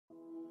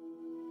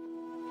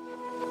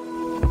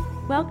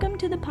Welcome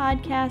to the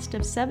podcast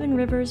of Seven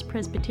Rivers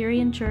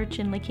Presbyterian Church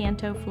in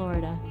Lecanto,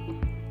 Florida.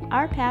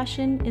 Our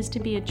passion is to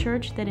be a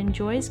church that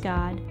enjoys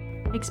God,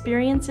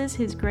 experiences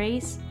His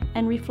grace,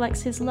 and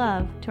reflects His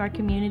love to our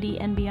community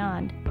and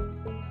beyond.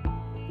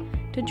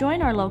 To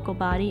join our local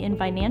body in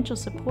financial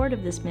support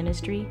of this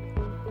ministry,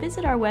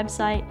 visit our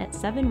website at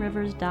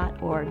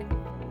sevenrivers.org.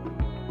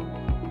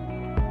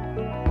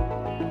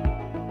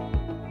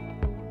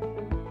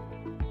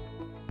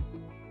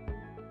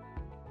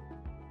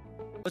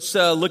 Let's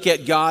look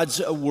at God's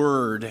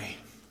Word.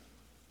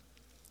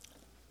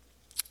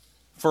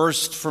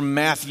 First, from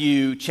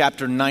Matthew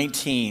chapter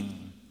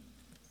 19.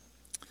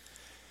 It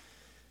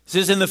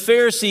says, "And the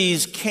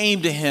Pharisees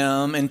came to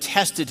him and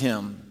tested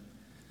him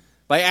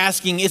by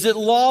asking, 'Is it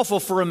lawful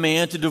for a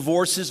man to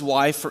divorce his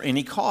wife for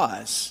any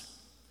cause?'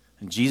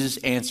 And Jesus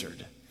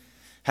answered,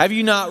 'Have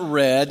you not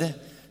read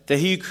that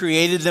He who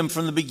created them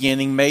from the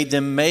beginning made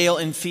them male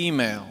and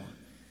female?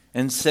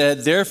 And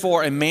said,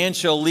 therefore a man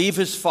shall leave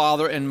his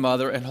father and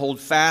mother and hold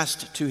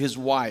fast to his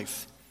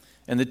wife,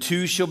 and the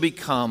two shall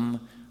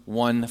become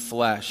one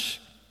flesh.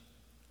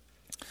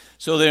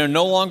 So they are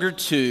no longer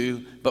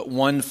two, but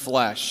one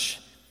flesh.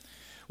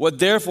 What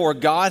therefore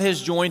God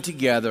has joined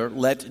together,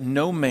 let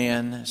no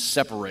man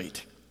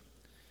separate.'"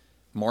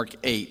 Mark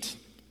 8.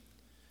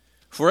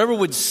 "For whoever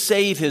would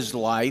save his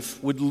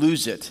life would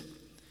lose it.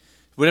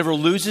 Whoever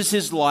loses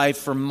his life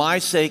for my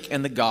sake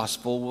and the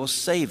gospel will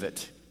save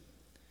it."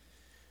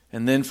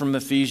 And then from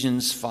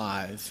Ephesians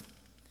 5,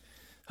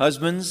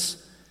 "Husbands,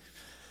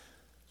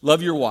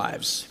 love your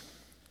wives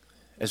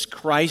as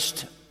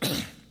Christ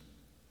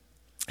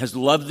has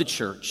loved the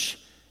church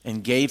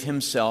and gave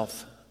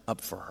himself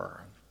up for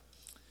her."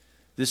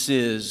 This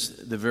is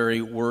the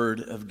very word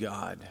of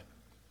God.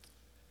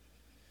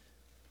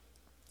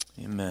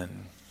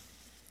 Amen.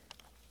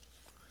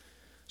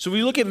 So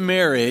we look at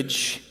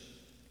marriage,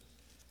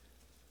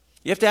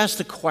 you have to ask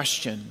the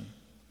question,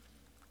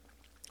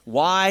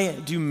 why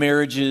do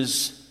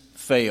marriages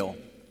fail?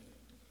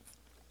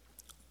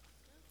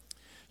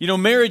 You know,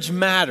 marriage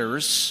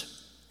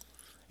matters.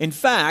 In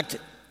fact,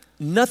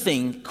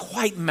 nothing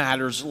quite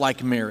matters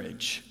like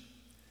marriage.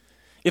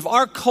 If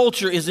our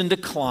culture is in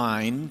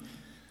decline,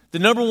 the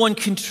number one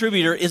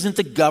contributor isn't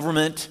the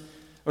government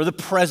or the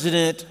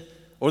president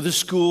or the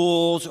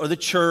schools or the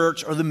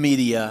church or the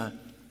media.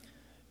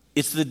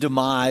 It's the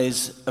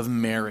demise of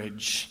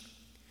marriage.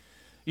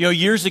 You know,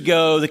 years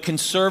ago, the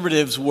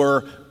conservatives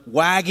were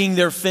wagging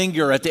their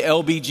finger at the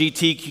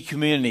LGBTQ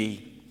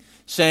community,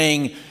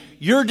 saying,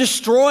 "You're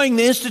destroying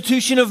the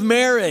institution of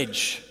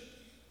marriage."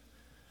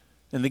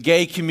 And the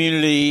gay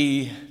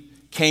community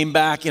came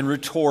back in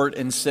retort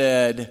and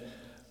said,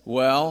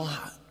 "Well,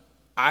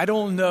 I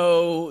don't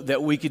know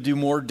that we could do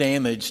more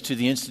damage to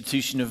the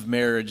institution of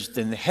marriage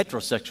than the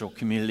heterosexual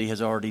community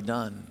has already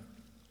done."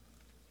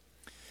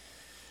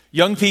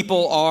 Young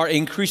people are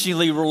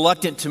increasingly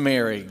reluctant to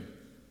marry.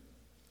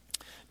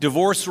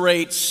 Divorce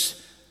rates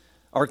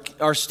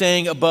are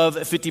staying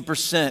above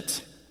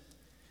 50%.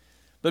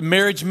 But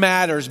marriage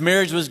matters.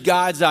 Marriage was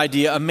God's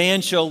idea. A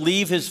man shall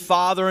leave his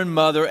father and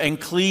mother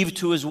and cleave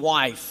to his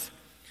wife.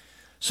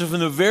 So from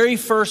the very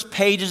first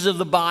pages of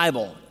the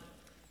Bible,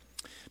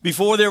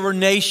 before there were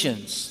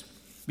nations,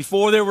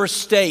 before there were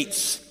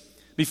states,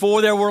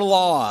 before there were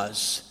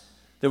laws,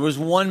 there was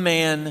one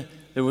man,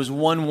 there was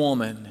one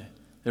woman,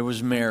 there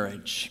was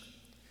marriage.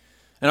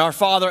 And our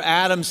father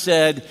Adam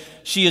said,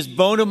 "She is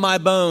bone of my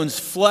bones,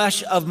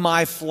 flesh of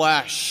my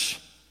flesh."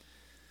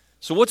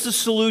 So what's the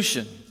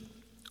solution?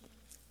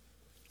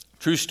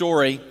 True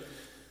story.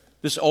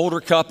 This older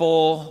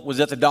couple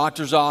was at the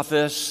doctor's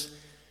office,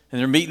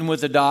 and they're meeting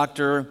with the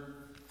doctor,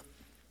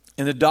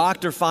 and the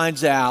doctor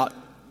finds out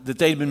that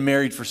they'd been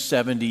married for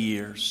 70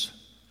 years.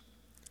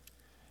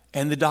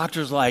 And the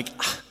doctor's like,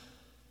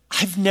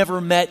 "I've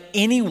never met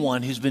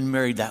anyone who's been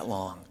married that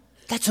long.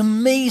 That's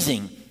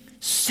amazing.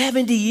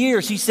 70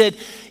 years. He said,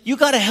 "You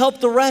got to help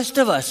the rest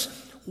of us.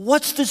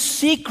 What's the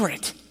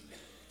secret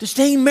to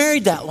staying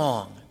married that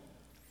long?"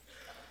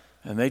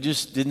 And they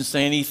just didn't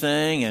say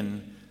anything.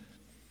 And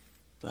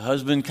the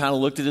husband kind of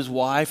looked at his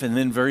wife and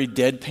then very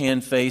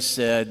deadpan face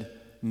said,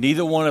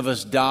 "Neither one of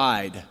us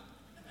died."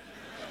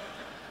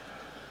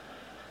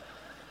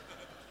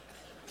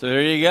 So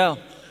there you go.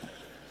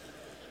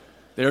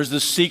 There's the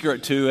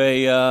secret to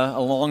a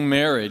long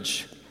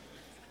marriage.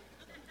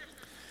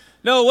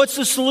 No, what's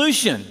the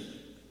solution?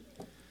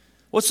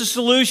 What's the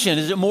solution?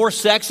 Is it more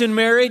sex in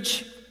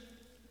marriage?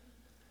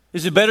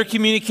 Is it better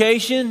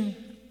communication?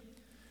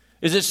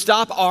 Is it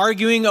stop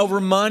arguing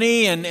over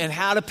money and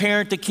how to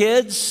parent the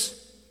kids?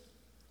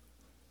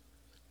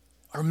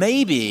 Or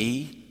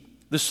maybe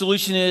the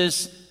solution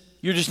is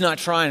you're just not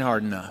trying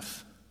hard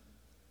enough.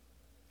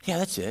 Yeah,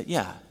 that's it.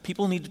 Yeah,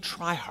 people need to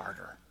try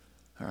harder.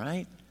 All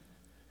right?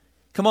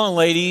 Come on,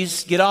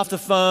 ladies, get off the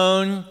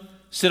phone,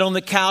 sit on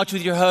the couch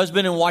with your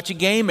husband and watch a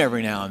game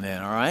every now and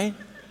then, all right?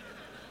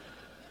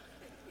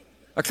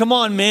 Or come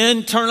on,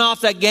 men, turn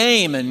off that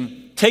game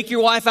and take your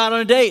wife out on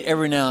a date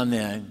every now and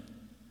then.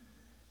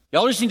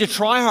 Y'all just need to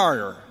try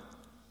harder.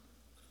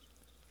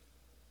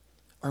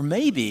 Or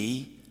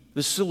maybe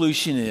the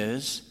solution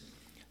is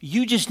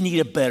you just need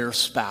a better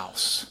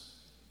spouse.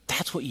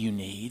 That's what you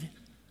need.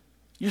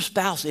 Your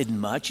spouse isn't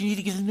much. You need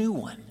to get a new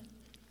one.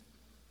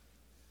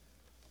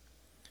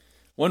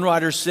 One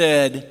writer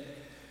said,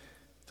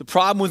 the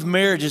problem with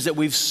marriage is that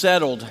we've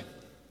settled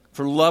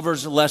for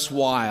lovers less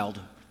wild.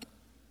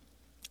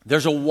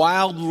 There's a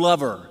wild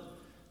lover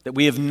that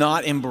we have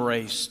not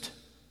embraced,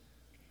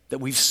 that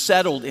we've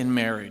settled in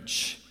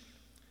marriage.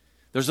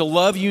 There's a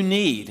love you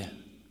need.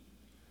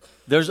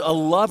 There's a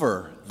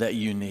lover that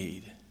you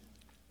need.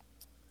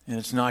 And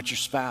it's not your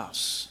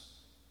spouse.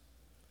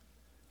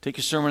 Take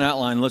your sermon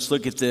outline. Let's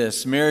look at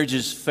this.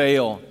 Marriages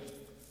fail.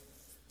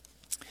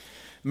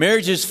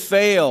 Marriages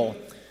fail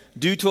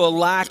due to a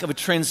lack of a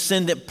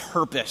transcendent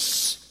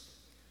purpose.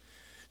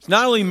 It's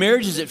not only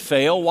marriages that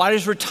fail. Why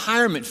does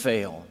retirement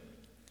fail?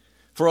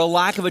 For a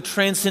lack of a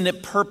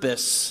transcendent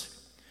purpose.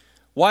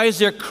 Why does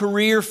their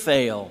career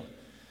fail?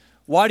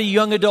 Why do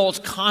young adults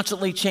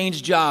constantly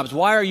change jobs?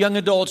 Why are young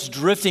adults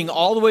drifting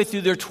all the way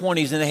through their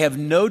 20s and they have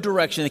no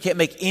direction? They can't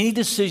make any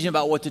decision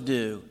about what to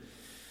do.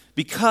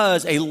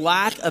 Because a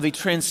lack of a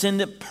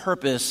transcendent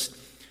purpose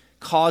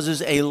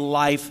causes a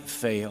life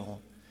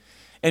fail.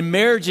 And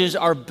marriages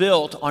are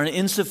built on an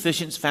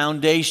insufficient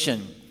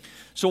foundation.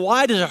 So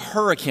why does a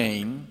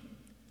hurricane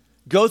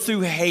go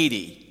through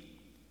Haiti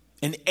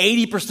and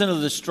 80%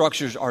 of the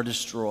structures are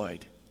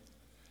destroyed?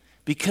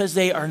 Because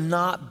they are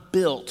not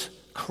built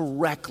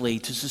correctly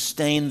to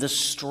sustain the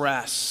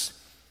stress.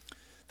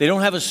 They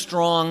don't have a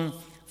strong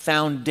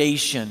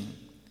foundation.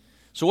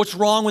 So what's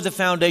wrong with the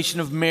foundation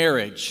of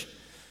marriage?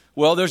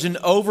 Well, there's an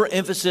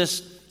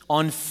overemphasis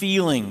on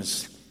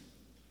feelings,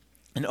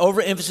 an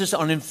overemphasis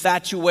on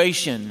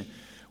infatuation,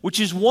 which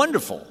is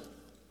wonderful,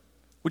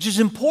 which is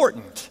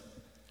important,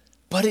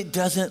 but it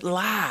doesn't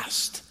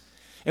last.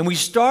 And we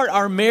start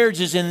our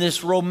marriages in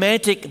this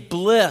romantic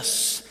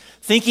bliss,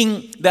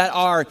 thinking that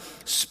our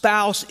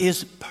spouse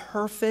is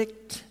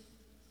perfect.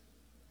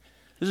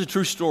 This is a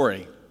true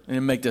story. I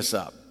didn't make this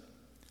up.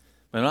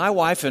 When my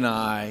wife and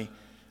I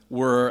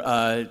were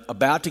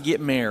about to get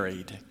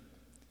married,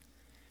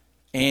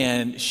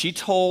 and she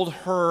told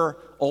her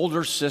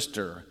older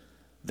sister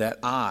that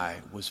I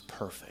was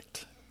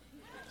perfect.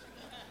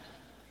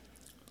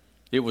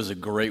 It was a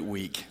great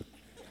week.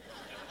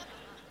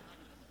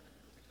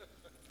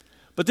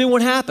 But then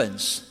what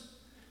happens?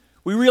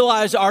 We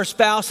realize our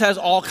spouse has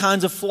all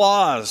kinds of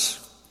flaws.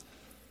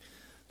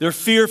 They're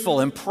fearful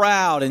and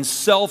proud and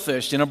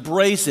selfish and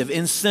abrasive,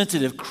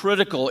 insensitive,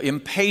 critical,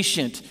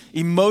 impatient,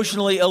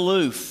 emotionally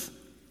aloof.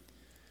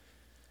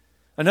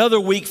 Another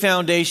weak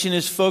foundation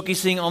is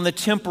focusing on the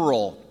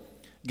temporal.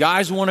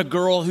 Guys want a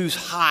girl who's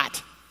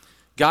hot.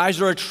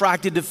 Guys are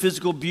attracted to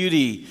physical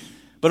beauty.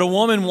 But a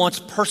woman wants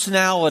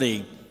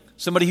personality,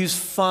 somebody who's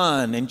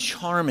fun and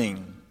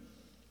charming.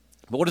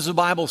 But what does the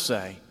Bible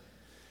say?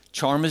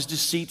 Charm is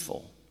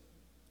deceitful.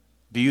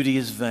 Beauty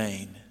is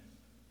vain.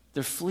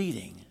 They're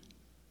fleeting.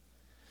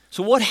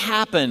 So what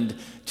happened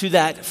to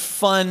that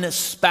fun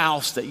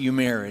spouse that you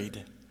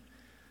married?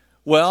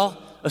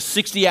 Well, a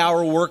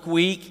 60-hour work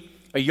week,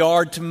 a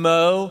yard to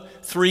mow,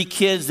 3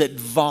 kids that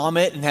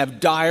vomit and have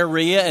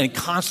diarrhea and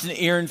constant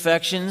ear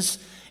infections,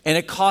 and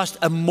it cost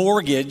a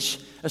mortgage,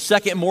 a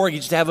second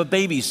mortgage, to have a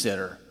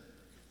babysitter.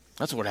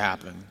 That's what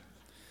happened.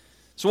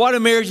 So why do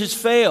marriages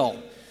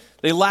fail?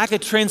 They lack a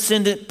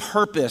transcendent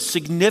purpose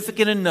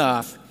significant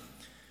enough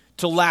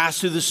to last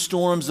through the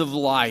storms of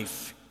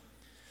life.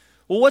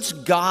 Well, what's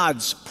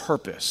God's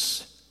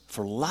purpose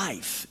for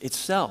life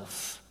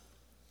itself?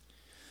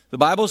 The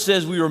Bible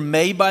says we were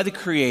made by the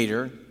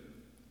Creator.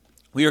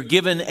 We are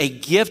given a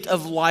gift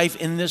of life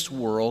in this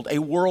world, a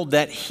world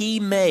that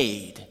He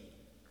made.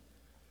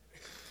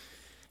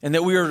 And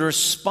that we are to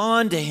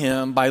respond to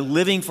Him by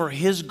living for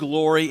His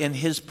glory and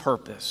His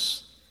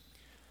purpose.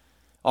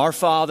 Our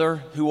Father,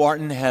 who art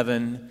in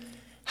heaven,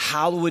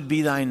 hallowed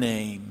be thy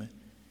name.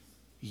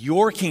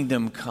 Your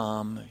kingdom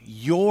come,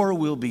 your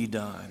will be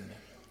done.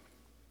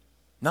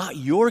 Not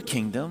your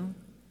kingdom,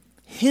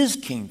 His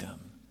kingdom.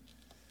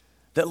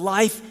 That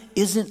life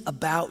isn't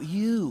about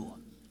you.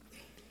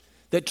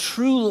 That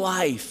true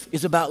life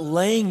is about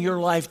laying your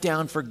life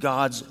down for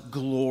God's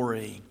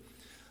glory.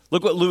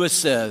 Look what Lewis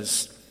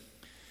says.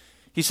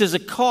 He says a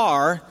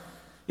car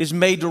is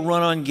made to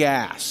run on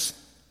gas,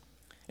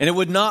 and it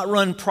would not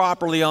run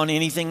properly on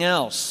anything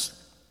else.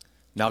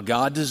 Now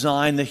God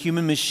designed the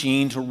human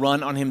machine to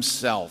run on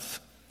Himself.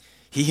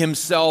 He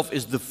Himself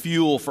is the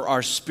fuel for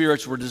our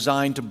spirits were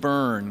designed to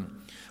burn,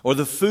 or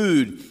the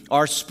food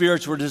our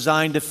spirits were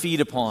designed to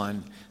feed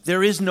upon.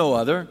 There is no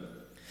other.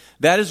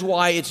 That is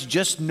why it's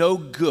just no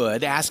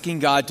good asking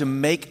God to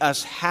make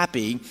us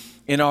happy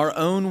in our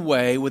own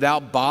way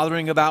without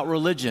bothering about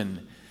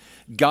religion.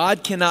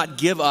 God cannot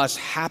give us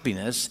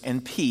happiness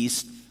and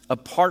peace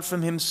apart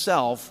from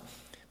Himself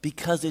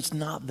because it's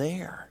not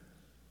there.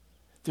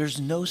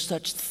 There's no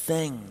such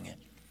thing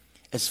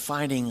as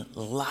finding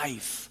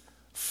life,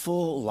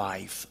 full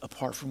life,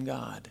 apart from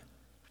God.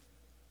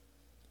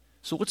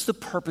 So what's the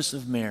purpose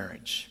of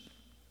marriage?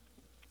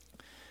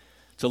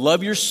 To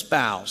love your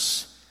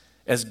spouse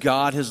as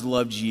God has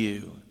loved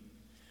you.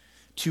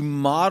 to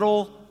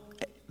model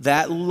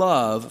that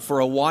love for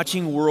a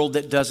watching world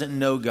that doesn't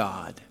know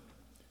God.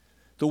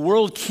 The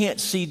world can't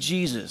see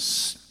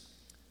Jesus.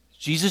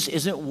 Jesus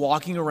isn't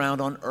walking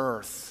around on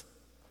earth.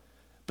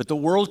 But the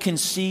world can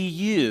see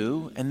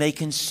you, and they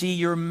can see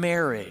your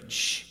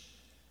marriage,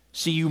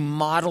 see you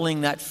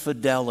modeling that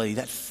fidelity,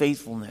 that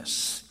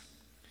faithfulness.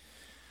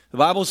 The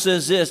Bible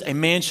says this, a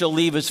man shall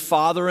leave his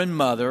father and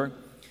mother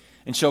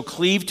and shall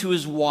cleave to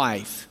his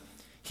wife.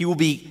 He will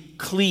be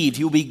cleaved,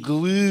 he will be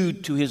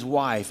glued to his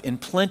wife in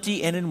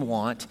plenty and in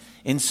want,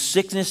 in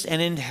sickness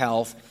and in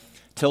health,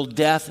 till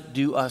death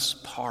do us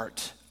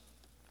part.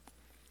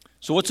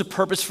 So what's the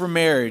purpose for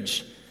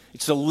marriage?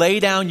 It's to lay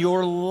down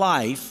your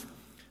life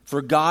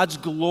for God's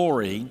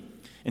glory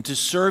and to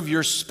serve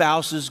your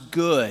spouse's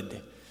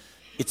good.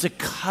 It's a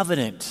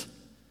covenant.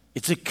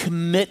 It's a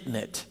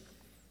commitment.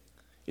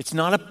 It's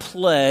not a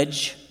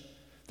pledge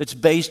that's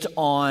based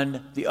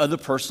on the other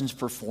person's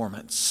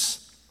performance.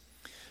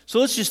 So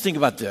let's just think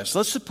about this.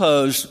 Let's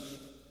suppose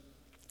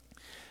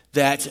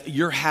that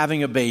you're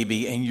having a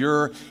baby and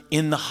you're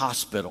in the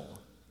hospital,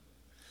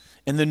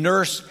 and the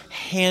nurse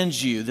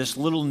hands you this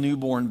little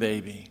newborn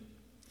baby.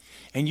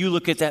 And you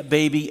look at that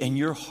baby and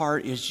your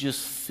heart is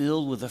just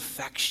filled with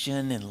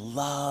affection and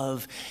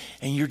love,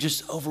 and you're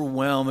just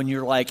overwhelmed, and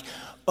you're like,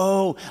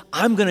 oh,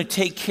 I'm going to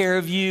take care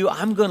of you.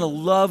 I'm going to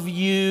love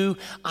you.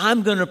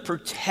 I'm going to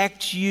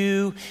protect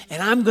you,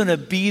 and I'm going to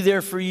be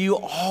there for you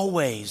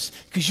always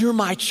because you're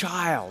my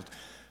child.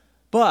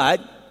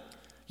 But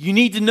you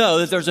need to know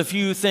that there's a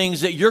few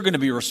things that you're going to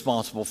be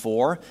responsible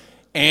for,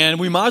 and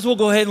we might as well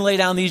go ahead and lay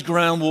down these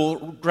ground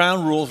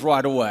rules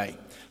right away.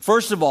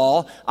 First of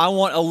all, I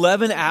want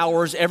 11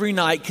 hours every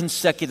night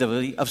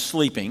consecutively of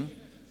sleeping,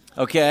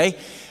 okay?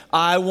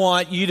 I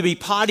want you to be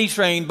potty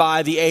trained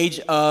by the age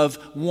of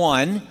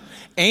 1,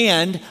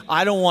 and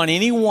I don't want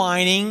any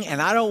whining,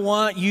 and I don't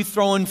want you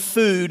throwing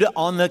food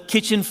on the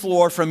kitchen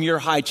floor from your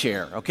high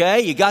chair,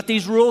 okay? You got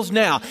these rules?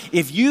 Now,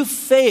 if you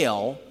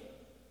fail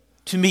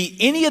to meet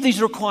any of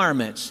these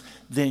requirements,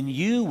 then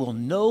you will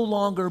no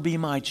longer be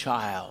my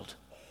child.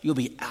 You'll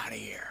be out of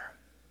here.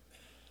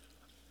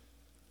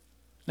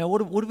 Now,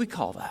 what do we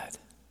call that?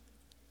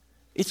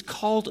 It's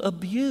called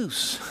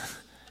abuse.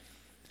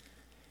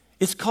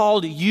 It's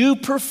called you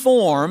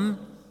perform,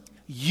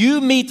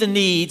 you meet the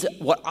needs,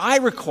 what I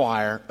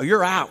require, or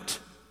you're out.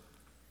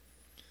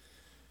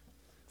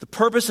 The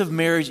purpose of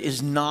marriage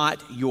is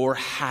not your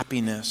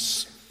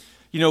happiness.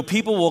 You know,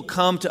 people will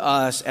come to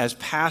us as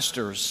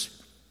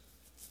pastors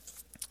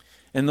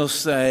and they'll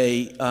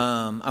say,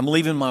 I'm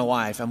leaving my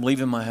wife, I'm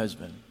leaving my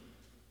husband,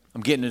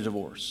 I'm getting a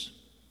divorce,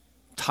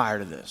 I'm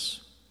tired of this.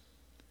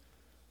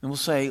 And we'll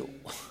say,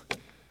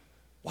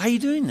 why are you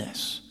doing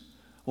this?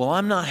 Well,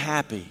 I'm not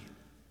happy.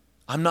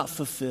 I'm not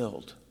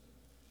fulfilled.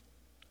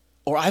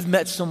 Or I've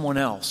met someone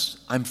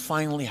else. I'm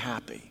finally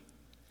happy.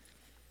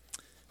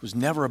 It was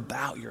never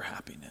about your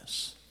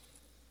happiness.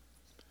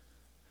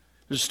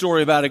 There's a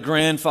story about a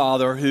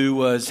grandfather who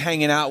was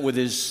hanging out with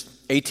his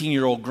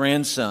 18-year-old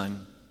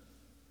grandson.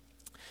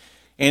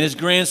 And his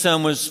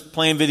grandson was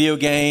playing video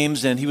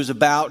games, and he was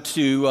about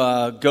to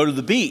go to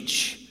the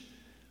beach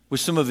with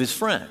some of his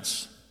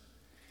friends.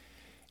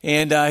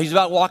 And he's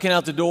about walking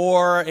out the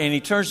door, and he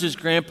turns to his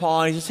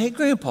grandpa, and he says, hey,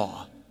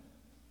 Grandpa,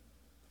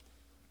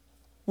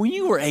 when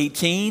you were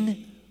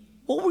 18,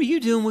 what were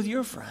you doing with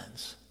your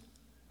friends?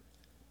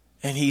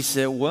 And he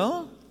said,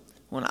 well,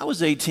 when I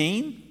was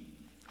 18,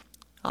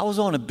 I was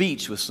on a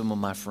beach with some of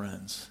my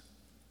friends.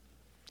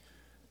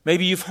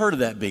 Maybe you've heard of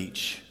that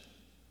beach,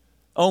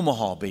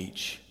 Omaha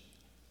Beach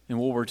in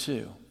World War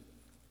II.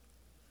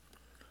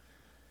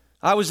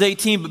 I was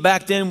 18, but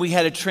back then we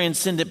had a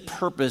transcendent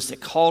purpose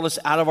that called us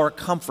out of our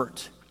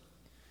comfort.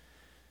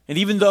 And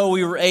even though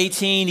we were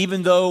 18,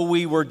 even though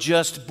we were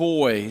just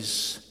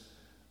boys,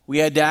 we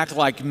had to act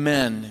like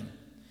men.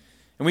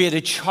 And we had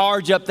to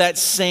charge up that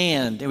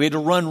sand, and we had to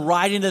run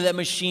right into that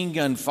machine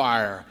gun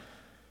fire.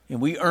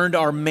 And we earned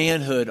our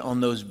manhood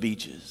on those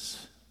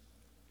beaches.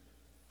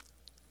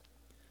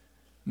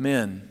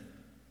 Men,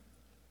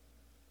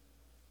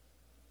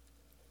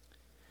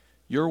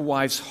 your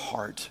wife's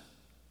heart,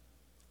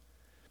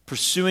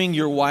 pursuing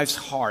your wife's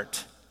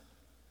heart,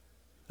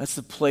 that's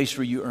the place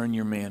where you earn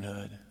your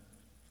manhood.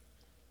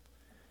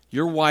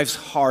 Your wife's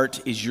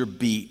heart is your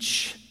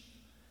beach.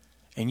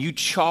 And you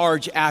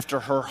charge after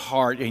her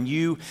heart, and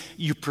you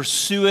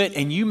pursue it,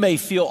 and you may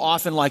feel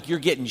often like you're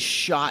getting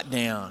shot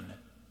down.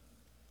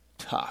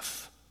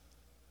 Tough.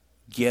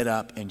 Get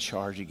up and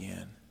charge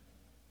again.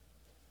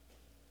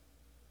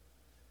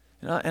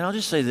 And I'll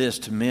just say this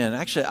to men.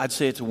 Actually, I'd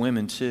say it to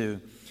women too.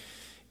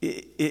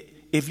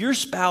 If your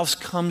spouse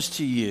comes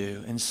to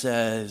you and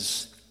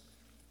says,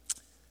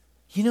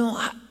 you know,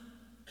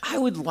 I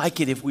would like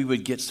it if we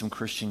would get some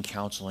Christian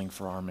counseling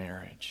for our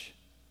marriage.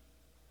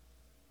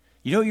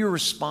 You know what your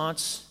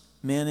response,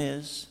 men,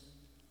 is?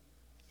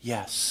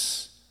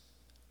 Yes.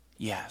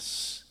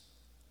 Yes.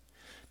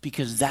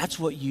 Because that's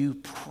what you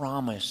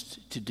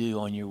promised to do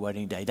on your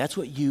wedding day. That's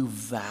what you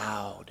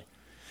vowed.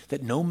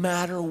 That no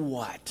matter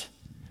what,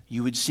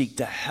 you would seek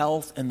the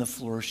health and the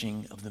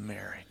flourishing of the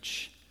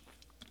marriage.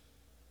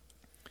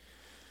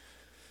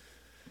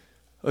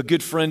 A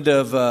good friend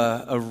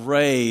of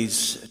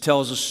Ray's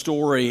tells a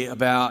story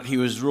about he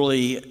was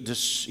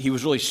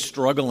really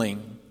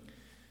struggling.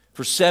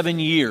 For 7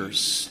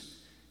 years,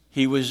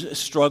 he was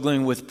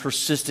struggling with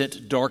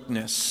persistent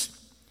darkness.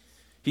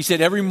 He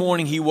said every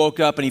morning he woke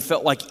up and he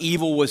felt like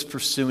evil was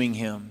pursuing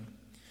him.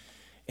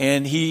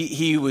 And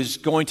he was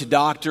going to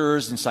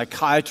doctors and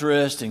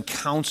psychiatrists and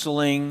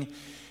counseling,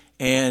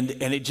 and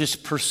it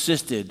just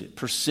persisted.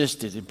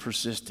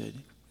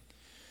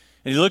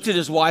 And he looked at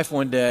his wife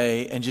one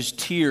day and just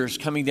tears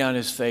coming down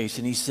his face,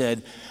 and he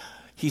said,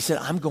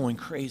 I'm going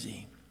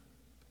crazy.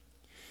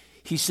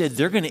 He said,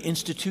 they're going to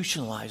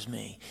institutionalize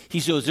me. He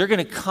says, they're going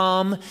to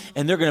come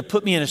and they're going to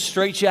put me in a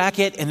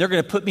straitjacket and they're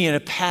going to put me in a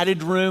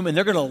padded room and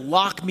they're going to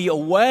lock me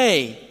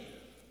away.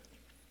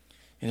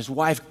 And his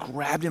wife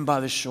grabbed him by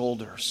the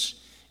shoulders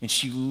and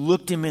she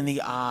looked him in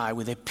the eye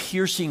with a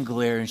piercing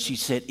glare and she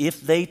said, if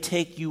they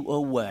take you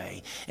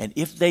away and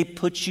if they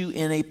put you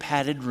in a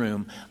padded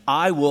room,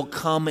 I will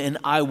come and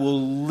I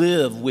will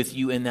live with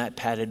you in that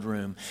padded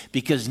room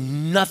because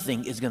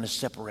nothing is going to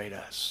separate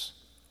us.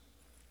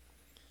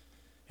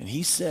 And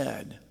he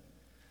said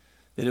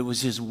that it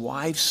was his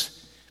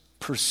wife's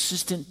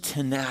persistent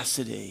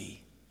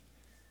tenacity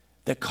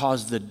that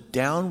caused the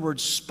downward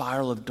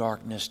spiral of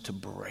darkness to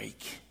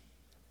break.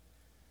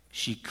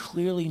 She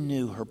clearly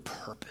knew her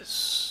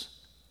purpose.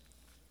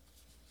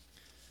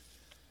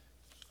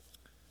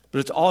 But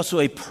it's also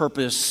a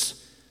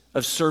purpose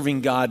of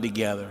serving God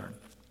together.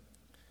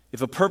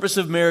 If a purpose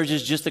of marriage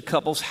is just a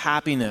couple's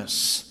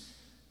happiness,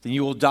 then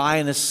you will die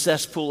in a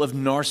cesspool of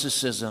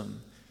narcissism.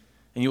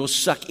 And you will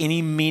suck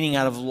any meaning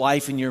out of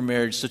life in your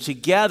marriage. So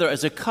together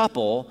as a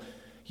couple,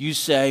 you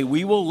say,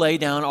 we will lay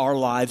down our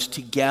lives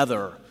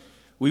together.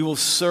 We will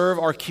serve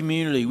our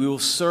community. We will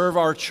serve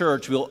our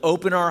church. We will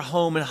open our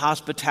home in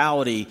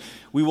hospitality.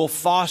 We will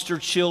foster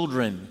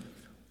children.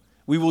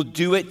 We will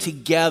do it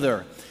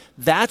together.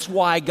 That's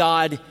why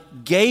God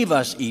gave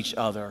us each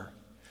other,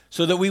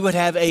 so that we would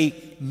have a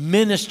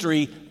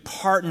ministry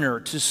partner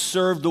to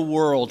serve the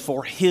world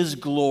for His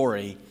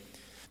glory.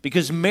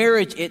 Because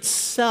marriage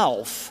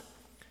itself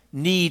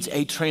needs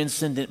a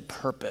transcendent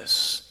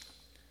purpose.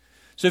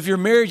 So if your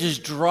marriage is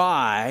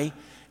dry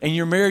and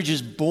your marriage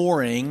is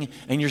boring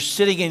and you're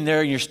sitting in there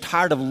and you're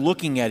tired of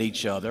looking at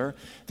each other,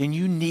 then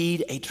you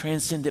need a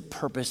transcendent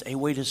purpose, a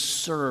way to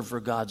serve for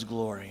God's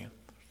glory.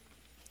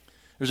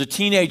 There's a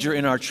teenager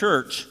in our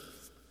church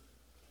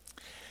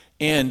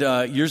and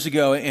years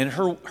ago, and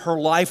her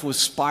life was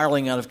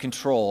spiraling out of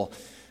control.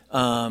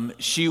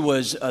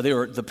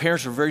 The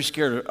parents were very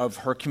scared of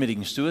her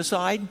committing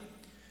suicide.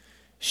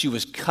 She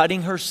was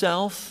cutting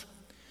herself.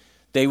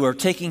 They were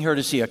taking her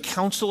to see a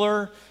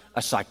counselor,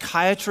 a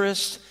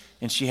psychiatrist,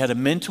 and she had a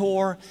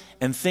mentor,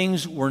 and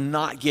things were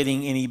not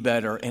getting any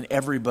better, and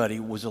everybody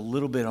was a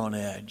little bit on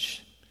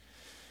edge.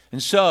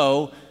 And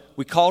so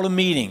we called a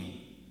meeting,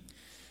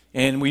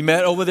 and we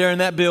met over there in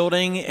that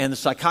building, and the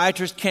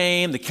psychiatrist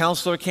came, the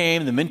counselor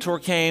came, the mentor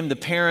came, the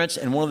parents,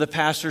 and one of the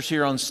pastors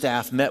here on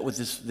staff met with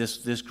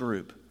this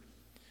group.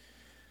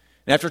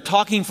 And after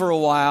talking for a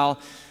while,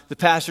 the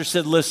pastor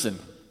said, listen,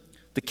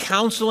 the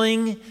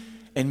counseling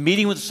and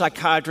meeting with the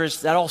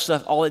psychiatrist, that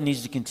all it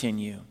needs to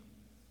continue.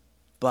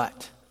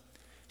 But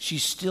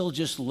she's still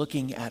just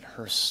looking at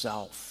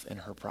herself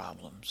and her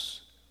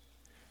problems.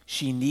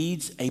 She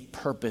needs a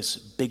purpose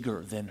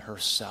bigger than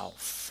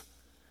herself.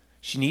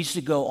 She needs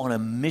to go on a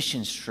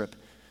mission trip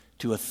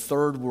to a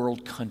third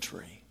world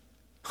country.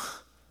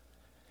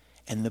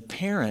 And the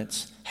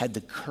parents had the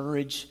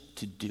courage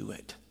to do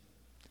it.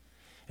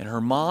 And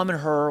her mom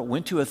and her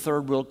went to a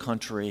third world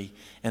country,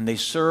 and they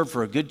served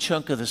for a good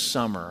chunk of the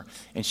summer.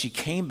 And she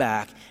came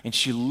back, and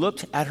she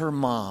looked at her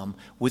mom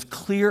with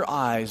clear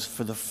eyes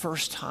for the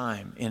first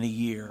time in a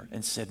year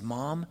and said,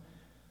 Mom,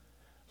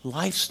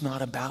 life's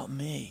not about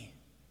me.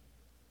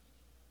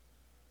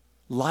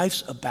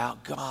 Life's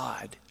about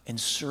God and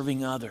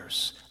serving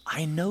others.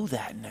 I know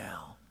that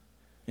now.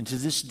 And to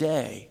this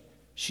day,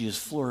 she is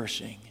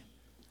flourishing.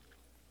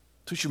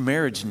 That's what your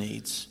marriage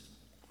needs.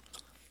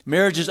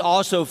 Marriages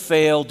also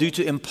fail due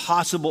to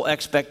impossible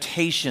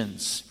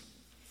expectations.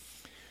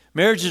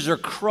 Marriages are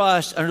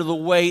crushed under the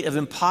weight of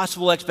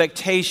impossible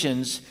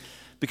expectations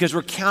because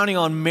we're counting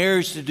on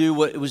marriage to do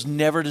what it was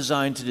never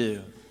designed to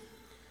do.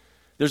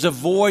 There's a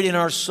void in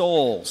our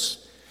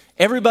souls.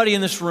 Everybody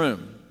in this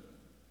room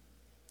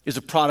is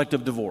a product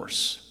of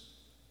divorce.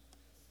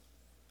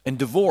 And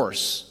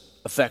divorce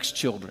affects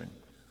children.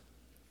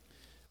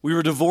 We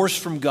were divorced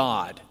from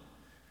God.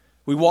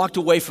 We walked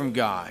away from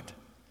God.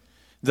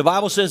 The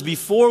Bible says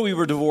before we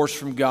were divorced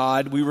from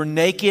God, we were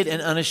naked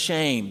and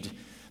unashamed.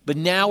 But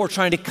now we're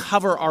trying to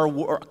cover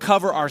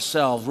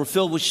ourselves. We're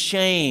filled with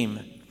shame.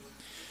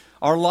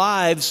 Our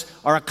lives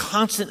are a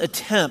constant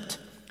attempt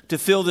to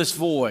fill this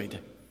void,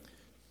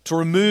 to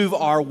remove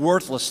our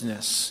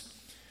worthlessness.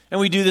 And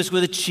we do this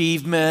with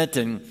achievement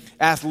and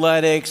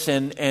athletics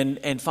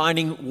and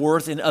finding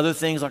worth in other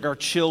things like our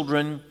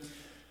children.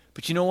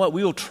 But you know what?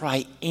 We will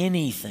try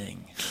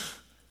anything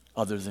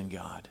other than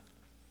God.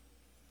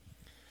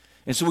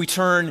 And so we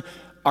turn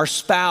our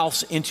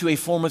spouse into a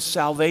form of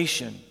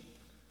salvation,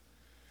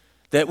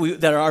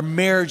 that our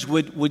marriage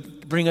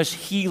would bring us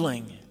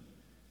healing.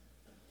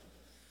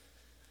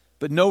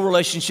 But no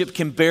relationship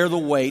can bear the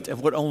weight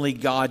of what only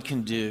God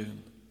can do.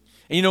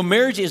 And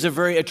marriage is a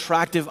very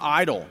attractive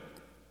idol.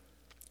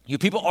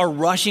 People are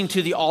rushing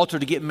to the altar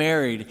to get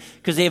married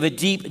because they have a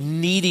deep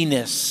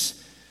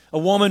neediness. A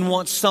woman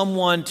wants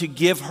someone to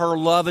give her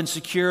love and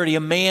security. A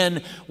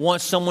man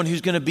wants someone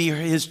who's going to be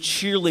his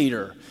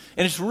cheerleader.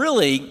 And it's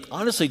really,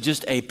 honestly,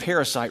 just a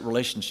parasite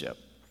relationship.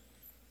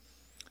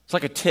 It's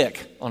like a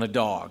tick on a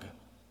dog.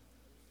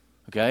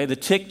 Okay? The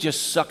tick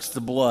just sucks the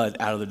blood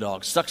out of the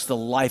dog, sucks the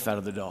life out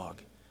of the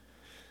dog.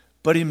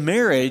 But in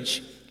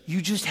marriage,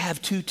 you just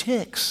have two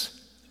ticks.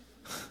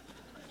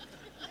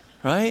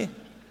 Right?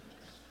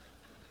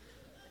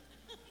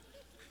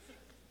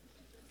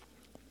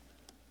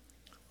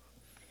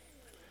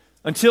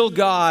 Until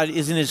God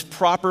is in his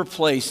proper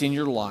place in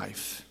your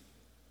life,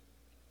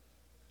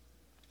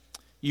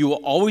 you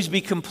will always be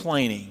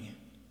complaining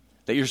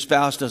that your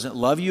spouse doesn't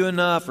love you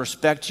enough,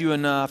 respect you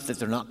enough, that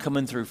they're not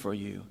coming through for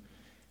you,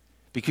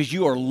 because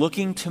you are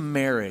looking to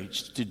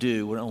marriage to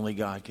do what only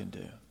God can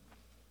do.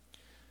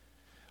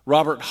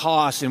 Robert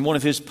Haas, in one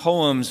of his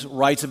poems,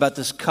 writes about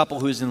this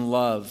couple who is in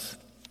love.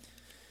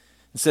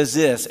 It says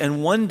this,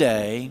 "And one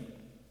day,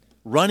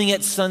 running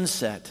at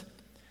sunset,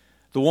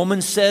 the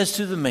woman says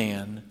to the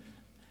man,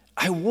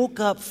 'I woke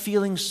up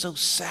feeling so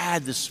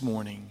sad this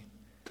morning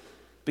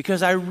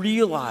because I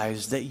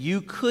realized that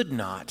you could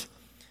not,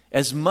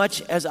 as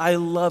much as I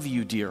love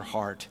you, dear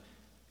heart,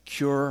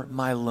 cure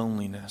my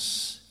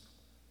loneliness.'"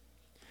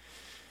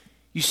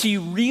 You see,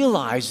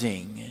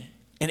 realizing,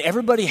 and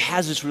everybody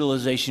has this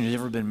realization who's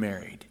ever been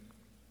married,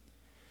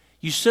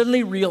 you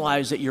suddenly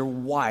realize that your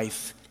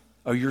wife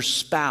or your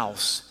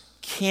spouse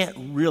can't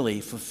really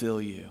fulfill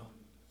you.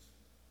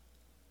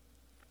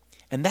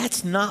 And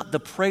that's not the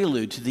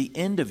prelude to the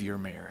end of your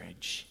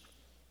marriage.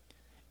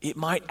 It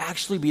might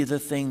actually be the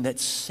thing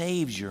that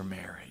saves your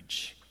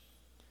marriage,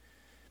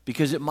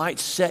 because it might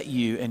set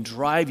you and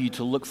drive you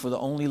to look for the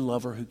only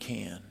lover who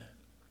can.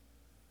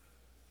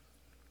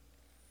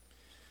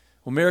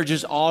 Well,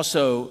 marriages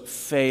also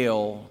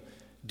fail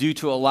due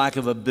to a lack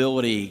of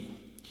ability,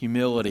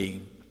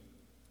 humility.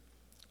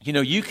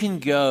 You can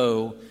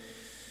go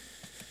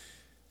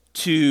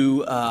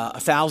to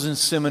 1,000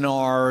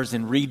 seminars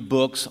and read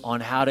books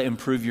on how to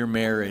improve your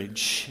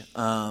marriage.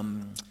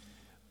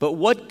 But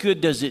what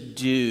good does it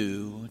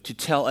do to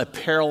tell a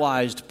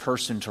paralyzed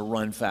person to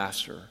run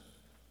faster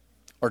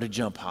or to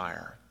jump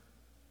higher?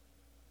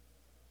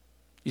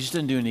 It just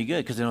doesn't do any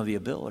good because they don't have the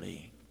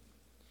ability.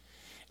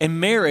 And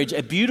marriage,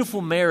 a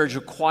beautiful marriage,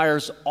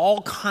 requires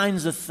all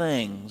kinds of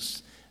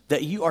things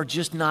that you are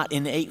just not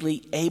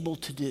innately able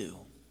to do.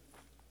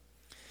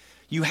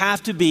 You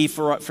have to be,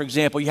 for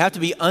example, you have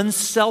to be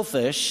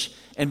unselfish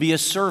and be a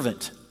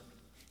servant.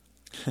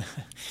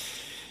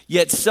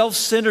 Yet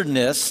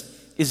self-centeredness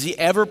is the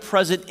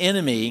ever-present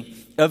enemy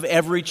of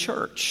every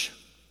church.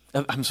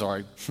 I'm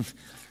sorry.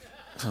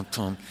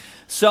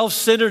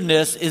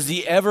 Self-centeredness is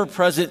the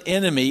ever-present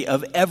enemy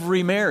of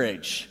every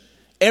marriage.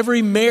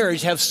 Every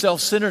marriage has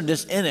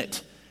self-centeredness in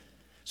it.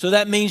 So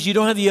that means you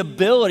don't have the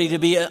ability to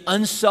be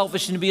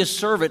unselfish and to be a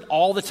servant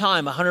all the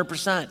time,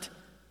 100%.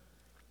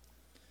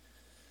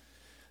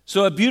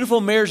 So a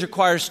beautiful marriage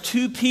requires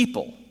two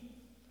people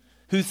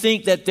who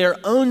think that their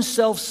own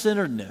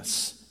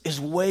self-centeredness is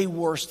way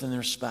worse than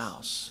their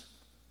spouse.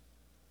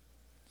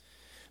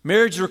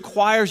 Marriage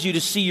requires you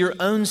to see your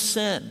own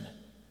sin,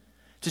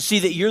 to see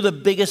that you're the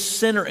biggest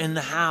sinner in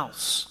the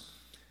house,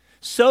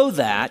 so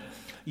that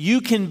you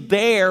can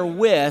bear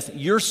with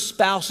your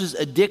spouse's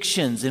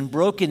addictions and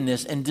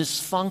brokenness and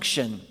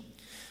dysfunction,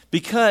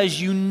 because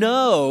you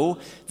know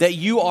that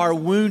you are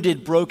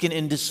wounded, broken,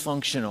 and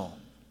dysfunctional.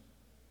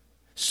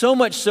 So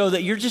much so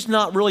that you're just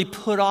not really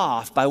put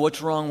off by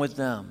what's wrong with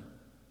them.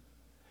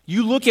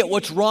 You look at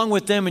what's wrong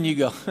with them and you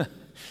go,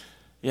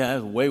 yeah,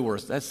 that's way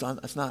worse. That's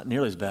not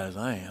nearly as bad as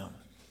I am.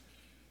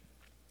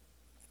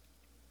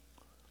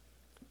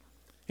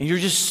 And you're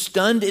just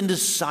stunned into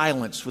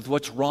silence with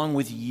what's wrong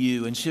with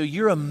you. And so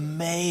you're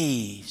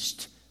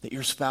amazed that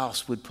your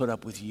spouse would put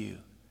up with you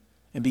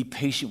and be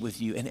patient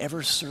with you and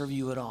ever serve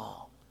you at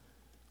all.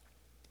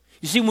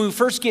 You see, when we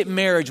first get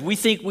married, we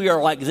think we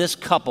are like this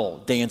couple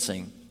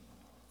dancing.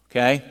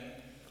 Okay?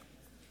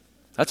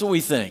 That's what we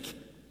think.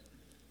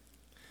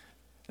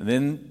 And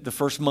then the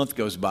first month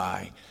goes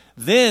by.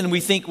 Then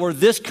we think we're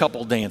this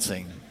couple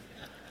dancing.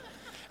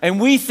 And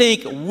we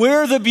think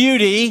we're the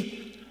beauty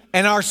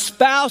and our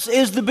spouse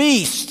is the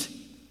beast.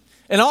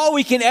 And all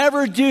we can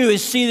ever do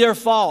is see their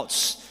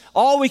faults.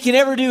 All we can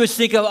ever do is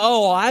think of,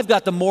 oh, I've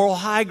got the moral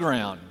high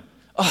ground.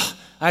 Oh,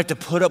 I have to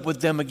put up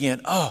with them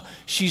again. Oh,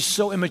 she's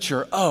so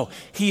immature. Oh,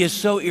 he is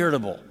so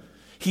irritable.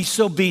 He's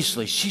so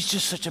beastly. She's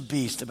just such a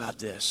beast about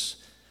this.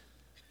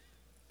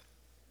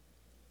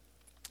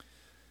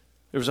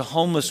 There was a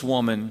homeless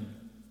woman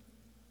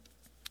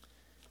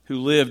who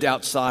lived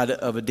outside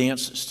of a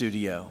dance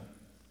studio.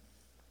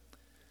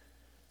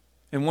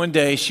 And one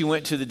day she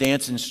went to the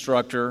dance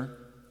instructor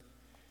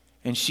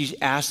and she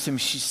asked him,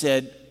 she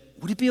said,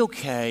 would it be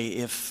okay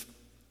if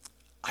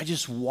I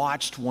just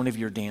watched one of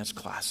your dance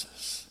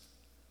classes?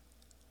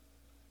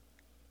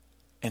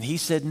 And he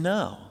said,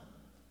 no,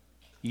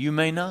 you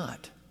may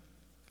not.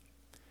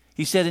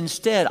 He said,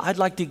 instead, I'd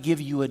like to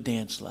give you a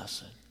dance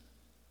lesson.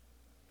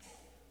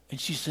 And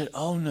she said,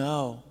 oh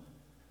no,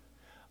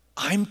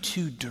 I'm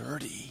too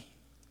dirty.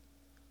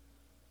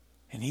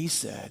 And he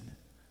said,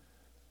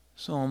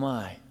 so am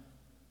I.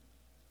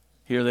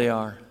 Here they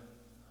are.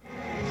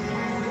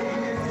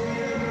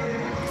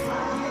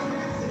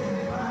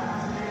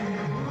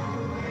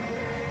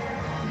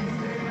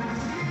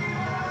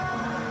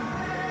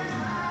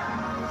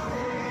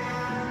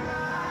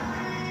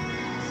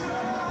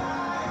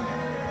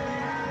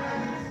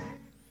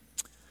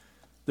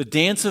 The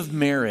dance of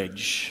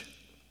marriage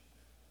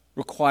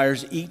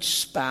requires each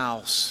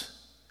spouse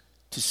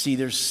to see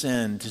their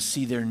sin, to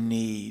see their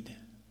need.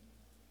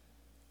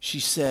 She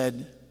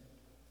said,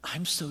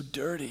 I'm so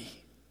dirty.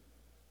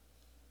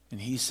 And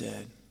he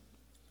said,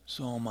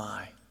 so am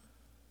I.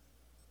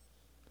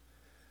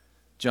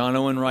 John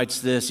Owen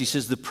writes this. He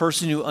says, the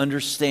person who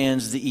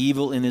understands the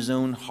evil in his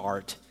own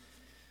heart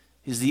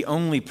is the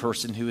only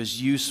person who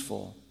is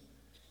useful,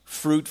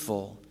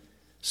 fruitful,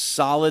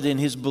 solid in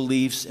his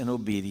beliefs and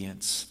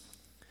obedience.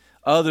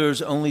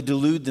 Others only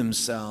delude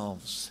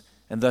themselves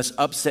and thus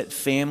upset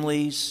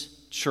families,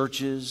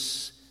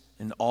 churches,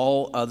 and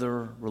all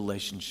other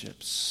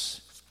relationships.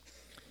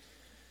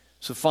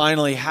 So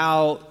finally,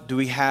 how do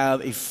we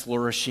have a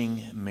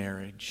flourishing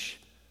marriage?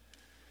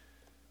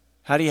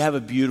 How do you have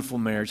a beautiful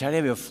marriage? How do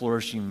you have a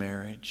flourishing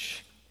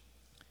marriage?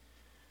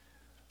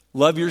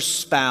 Love your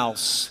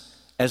spouse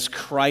as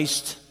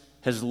Christ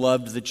has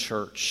loved the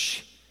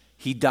church.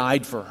 He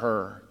died for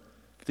her.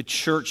 The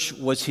church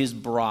was his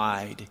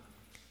bride.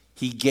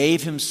 He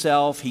gave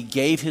himself, he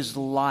gave his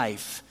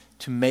life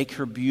to make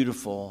her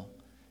beautiful,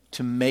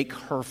 to make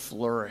her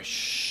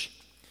flourish.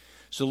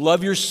 So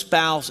love your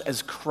spouse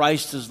as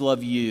Christ has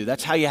loved you.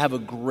 That's how you have a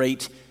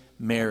great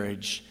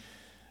marriage.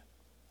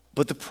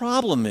 But the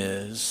problem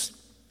is,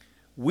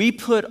 we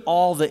put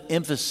all the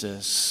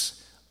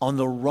emphasis on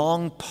the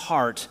wrong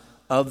part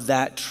of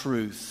that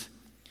truth.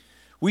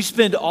 We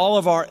spend all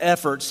of our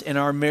efforts in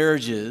our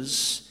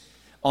marriages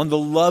on the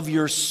love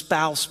your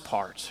spouse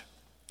part.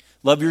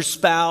 Love your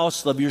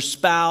spouse, love your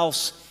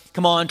spouse.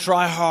 Come on,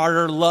 try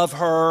harder, love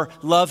her,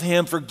 love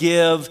him,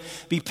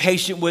 forgive, be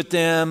patient with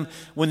them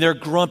when they're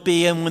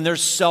grumpy and when they're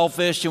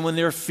selfish and when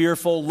they're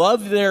fearful.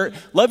 Love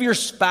your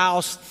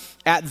spouse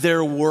at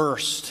their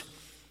worst,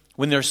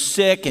 when they're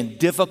sick and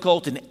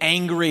difficult and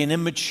angry and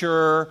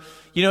immature.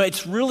 You know,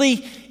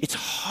 it's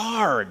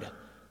hard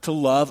to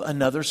love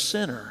another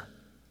sinner.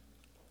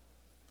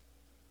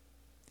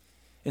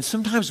 And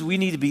sometimes we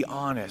need to be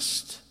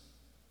honest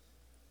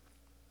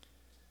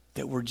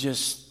that we're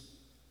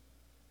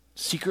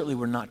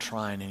not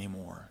trying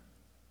anymore.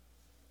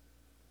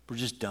 We're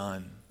just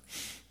done.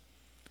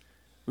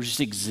 We're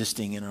just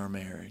existing in our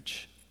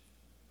marriage.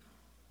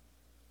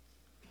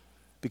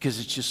 Because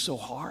it's just so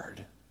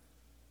hard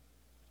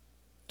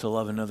to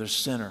love another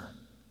sinner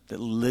that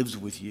lives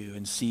with you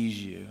and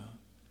sees you.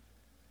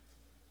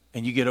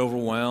 And you get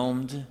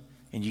overwhelmed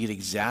and you get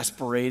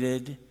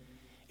exasperated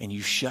and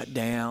you shut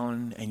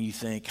down and you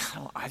think,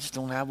 I just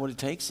don't have what it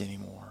takes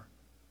anymore.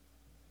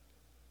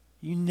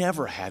 You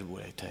never had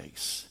what it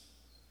takes.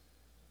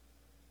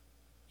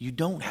 You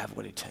don't have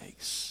what it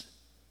takes.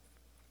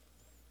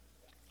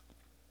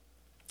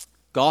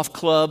 Golf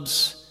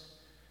clubs,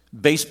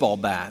 baseball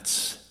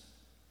bats,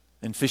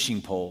 and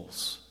fishing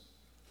poles.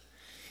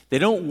 They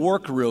don't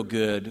work real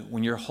good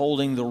when you're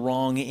holding the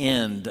wrong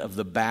end of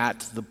the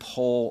bat, the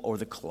pole, or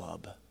the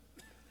club.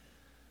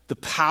 The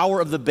power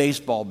of the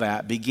baseball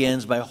bat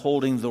begins by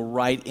holding the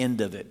right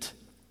end of it.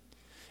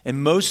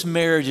 And most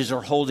marriages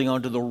are holding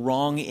on to the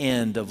wrong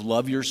end of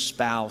love your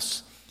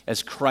spouse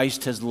as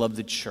Christ has loved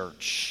the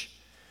church.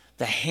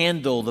 The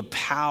handle, the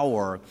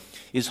power,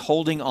 is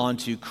holding on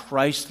to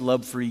Christ's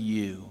love for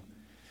you.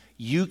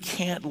 You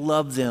can't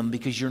love them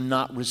because you're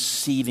not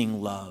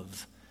receiving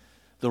love.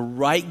 The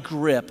right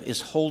grip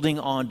is holding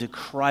on to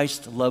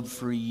Christ's love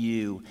for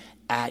you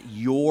at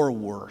your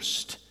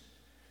worst.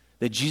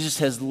 That Jesus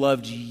has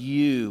loved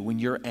you when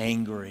you're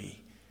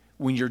angry,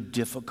 when you're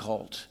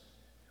difficult,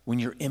 when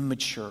you're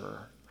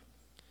immature.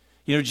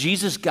 You know,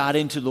 Jesus got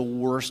into the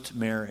worst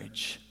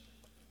marriage,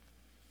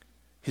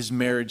 his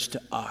marriage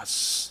to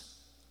us.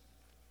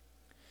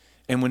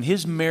 And when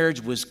his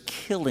marriage was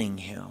killing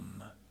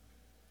him,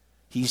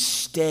 he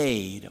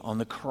stayed on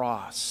the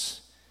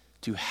cross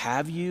to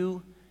have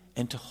you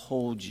and to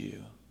hold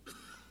you.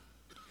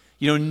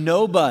 You know,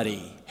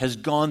 nobody has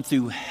gone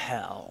through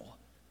hell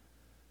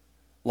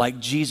like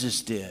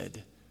Jesus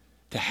did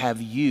to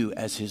have you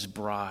as his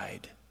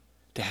bride,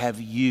 to have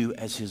you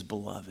as his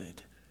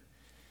beloved.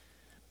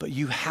 But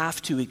you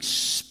have to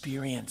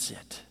experience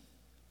it.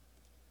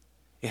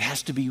 It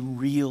has to be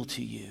real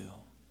to you.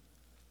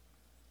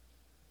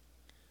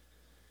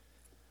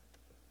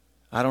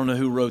 I don't know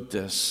who wrote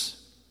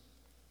this,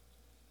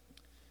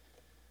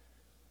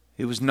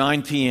 It was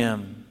 9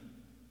 p.m.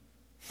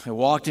 I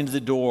walked into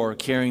the door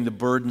carrying the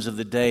burdens of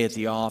the day at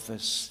the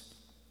office.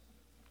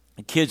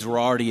 The kids were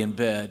already in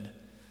bed.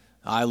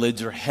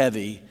 Eyelids are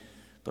heavy,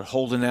 but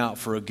holding out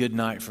for a good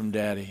night from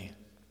Daddy.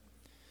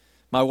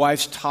 My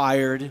wife's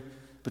tired,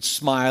 but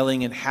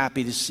smiling and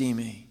happy to see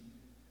me.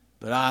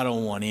 But I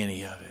don't want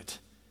any of it.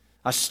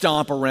 I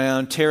stomp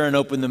around, tearing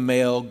open the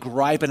mail,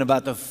 griping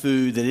about the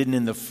food that isn't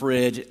in the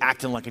fridge,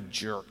 acting like a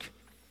jerk.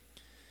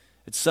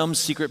 It's some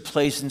secret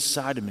place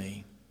inside of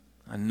me.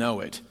 I know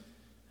it,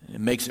 and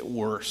it makes it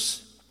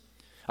worse.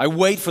 I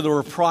wait for the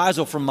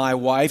reprisal from my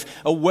wife,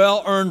 a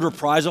well-earned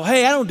reprisal.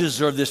 Hey, I don't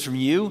deserve this from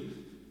you.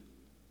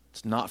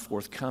 It's not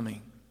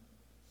forthcoming.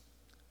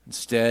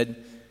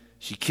 Instead,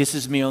 she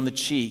kisses me on the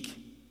cheek.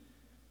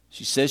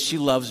 She says she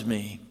loves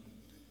me.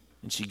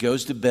 And she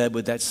goes to bed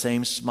with that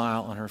same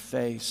smile on her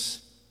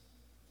face.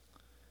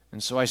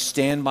 And so I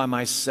stand by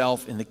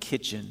myself in the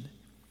kitchen.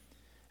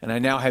 And I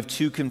now have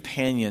two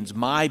companions,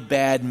 my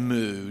bad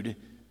mood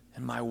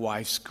and my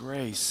wife's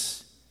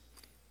grace.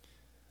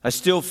 I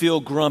still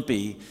feel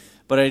grumpy,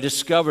 but I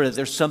discover that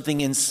there's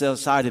something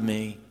inside of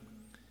me.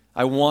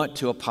 I want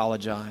to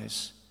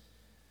apologize.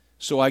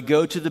 So I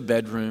go to the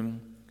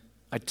bedroom.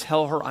 I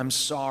tell her I'm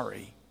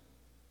sorry.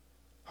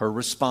 Her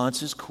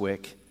response is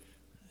quick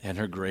and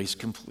her grace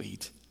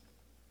complete.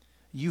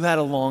 You had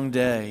a long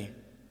day.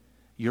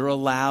 You're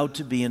allowed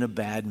to be in a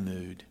bad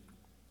mood.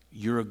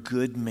 You're a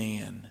good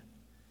man.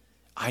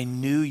 I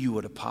knew you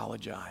would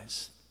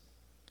apologize.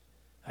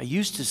 I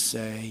used to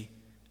say,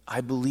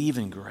 I believe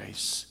in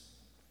grace.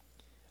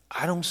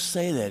 I don't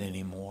say that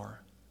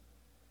anymore.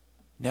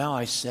 Now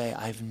I say,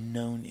 I've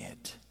known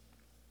it.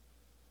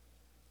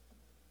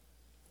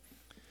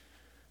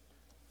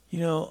 You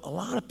know, a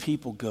lot of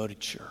people go to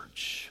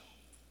church.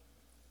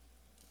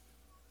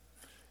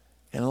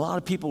 And a lot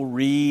of people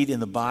read in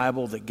the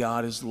Bible that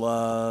God is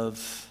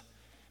love,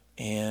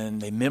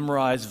 and they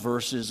memorize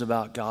verses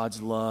about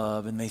God's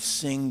love, and they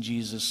sing,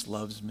 Jesus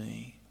loves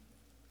me.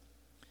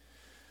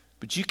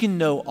 But you can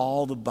know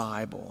all the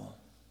Bible,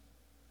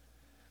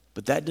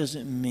 but that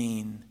doesn't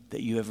mean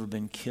that you've ever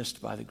been kissed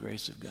by the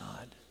grace of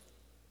God,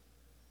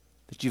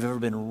 that you've ever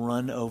been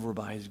run over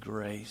by His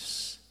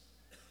grace,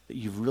 that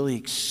you've really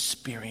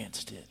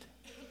experienced it.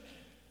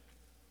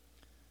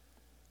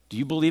 Do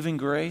you believe in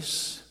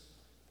grace?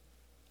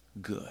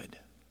 Good.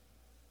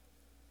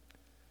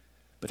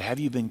 But have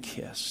you been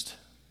kissed?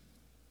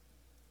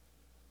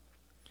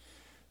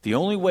 The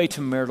only way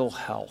to marital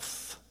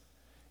health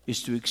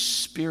is to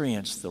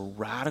experience the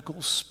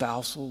radical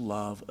spousal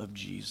love of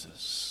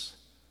Jesus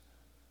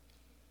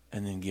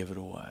and then give it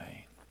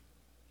away.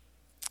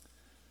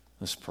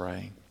 Let's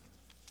pray.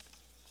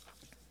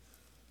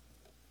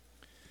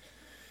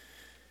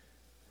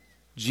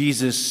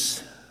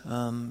 Jesus,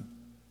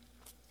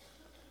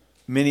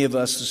 many of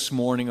us this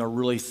morning are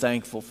really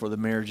thankful for the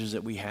marriages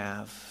that we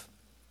have.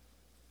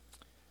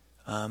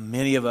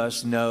 Many of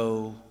us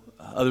know,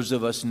 others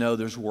of us know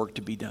there's work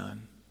to be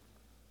done.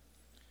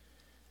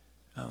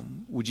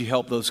 Would you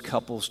help those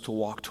couples to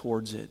walk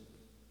towards it?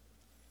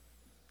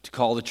 To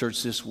call the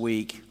church this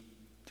week,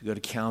 to go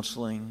to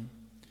counseling,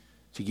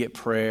 to get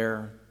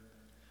prayer,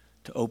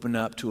 to open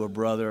up to a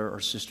brother or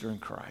sister in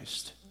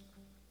Christ.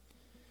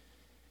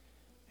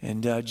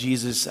 And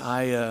Jesus,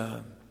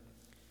 I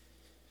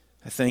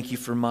thank you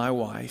for my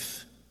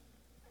wife.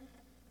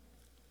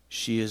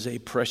 She is a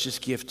precious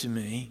gift to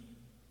me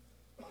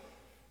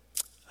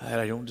that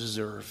I don't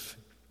deserve.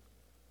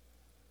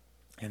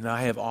 And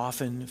I have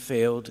often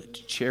failed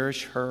to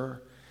cherish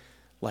her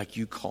like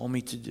you call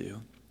me to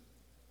do.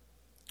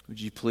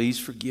 Would you please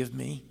forgive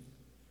me?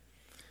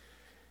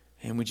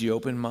 And would you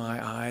open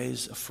my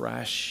eyes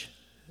afresh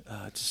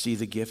to see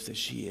the gift that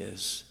she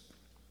is?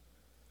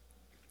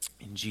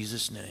 In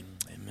Jesus' name,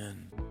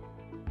 amen.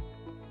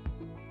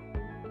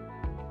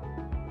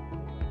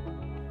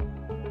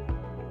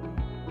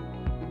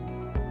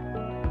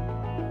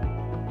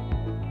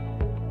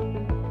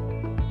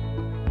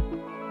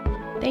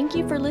 Thank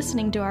you for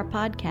listening to our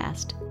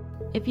podcast.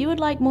 If you would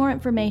like more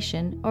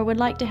information or would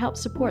like to help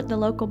support the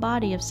local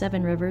body of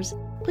Seven Rivers,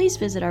 please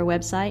visit our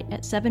website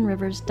at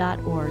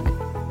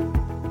sevenrivers.org.